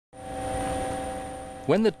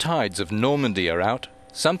When the tides of Normandy are out,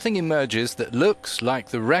 something emerges that looks like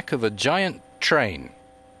the wreck of a giant train.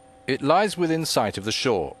 It lies within sight of the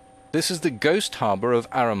shore. This is the ghost harbour of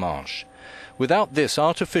Arromanches. Without this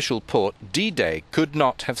artificial port, D-Day could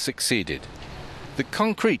not have succeeded. The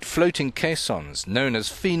concrete floating caissons, known as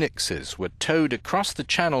phoenixes, were towed across the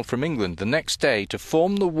channel from England the next day to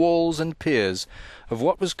form the walls and piers of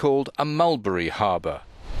what was called a Mulberry harbour.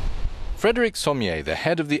 Frédéric Sommier, the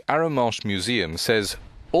head of the Arromanches Museum, says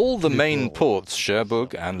all the main ports,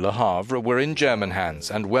 Cherbourg and Le Havre, were in German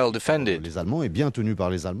hands and well defended.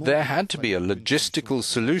 There had to be a logistical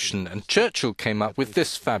solution, and Churchill came up with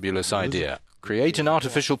this fabulous idea: create an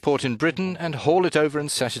artificial port in Britain and haul it over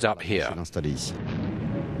and set it up here.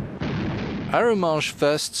 Arromanches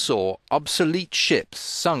first saw obsolete ships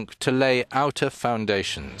sunk to lay outer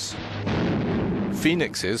foundations.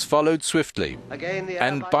 Phoenixes followed swiftly,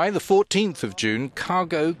 and by the 14th of June,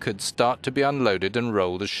 cargo could start to be unloaded and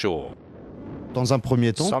rolled ashore.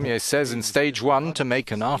 Sommier says in stage one, to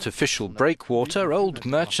make an artificial breakwater, old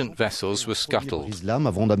merchant vessels were scuttled. The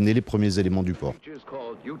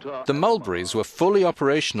Mulberries were fully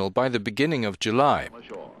operational by the beginning of July.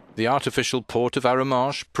 The artificial port of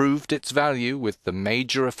Arromanches proved its value with the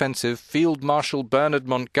major offensive Field Marshal Bernard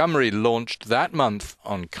Montgomery launched that month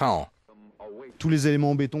on Caen.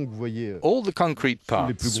 All the concrete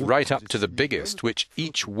parts, right up to the biggest, which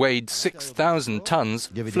each weighed 6,000 tons,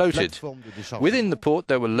 floated. Within the port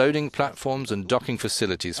there were loading platforms and docking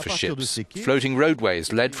facilities for ships. Floating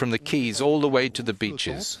roadways led from the quays all the way to the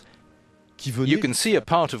beaches. You can see a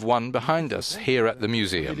part of one behind us here at the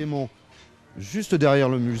museum.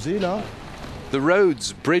 The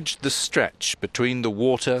roads bridged the stretch between the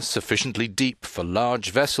water sufficiently deep for large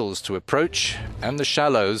vessels to approach and the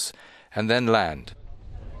shallows, and then land.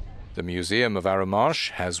 The Museum of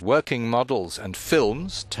Arromanches has working models and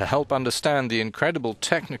films to help understand the incredible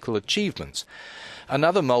technical achievements.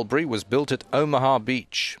 Another Mulberry was built at Omaha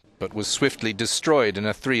Beach, but was swiftly destroyed in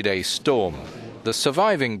a 3-day storm. The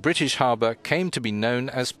surviving British harbour came to be known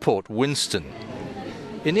as Port Winston.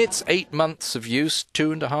 In its 8 months of use,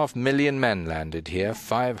 2.5 million men landed here,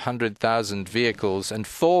 500,000 vehicles and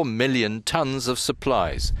 4 million tons of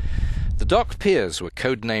supplies. The dock piers were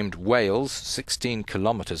codenamed Whales, 16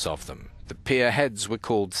 kilometres of them. The pier heads were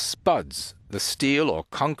called spuds. The steel or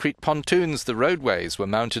concrete pontoons the roadways were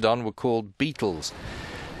mounted on were called beetles.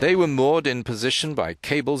 They were moored in position by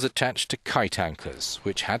cables attached to kite anchors,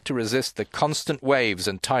 which had to resist the constant waves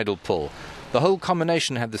and tidal pull. The whole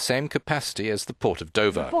combination had the same capacity as the port of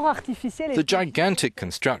Dover. The gigantic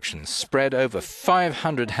construction spread over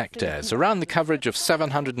 500 hectares, around the coverage of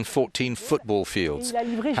 714 football fields,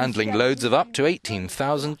 handling loads of up to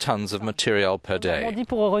 18,000 tons of material per day. Normandy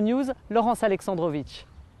pour euronews, Alexandrovitch.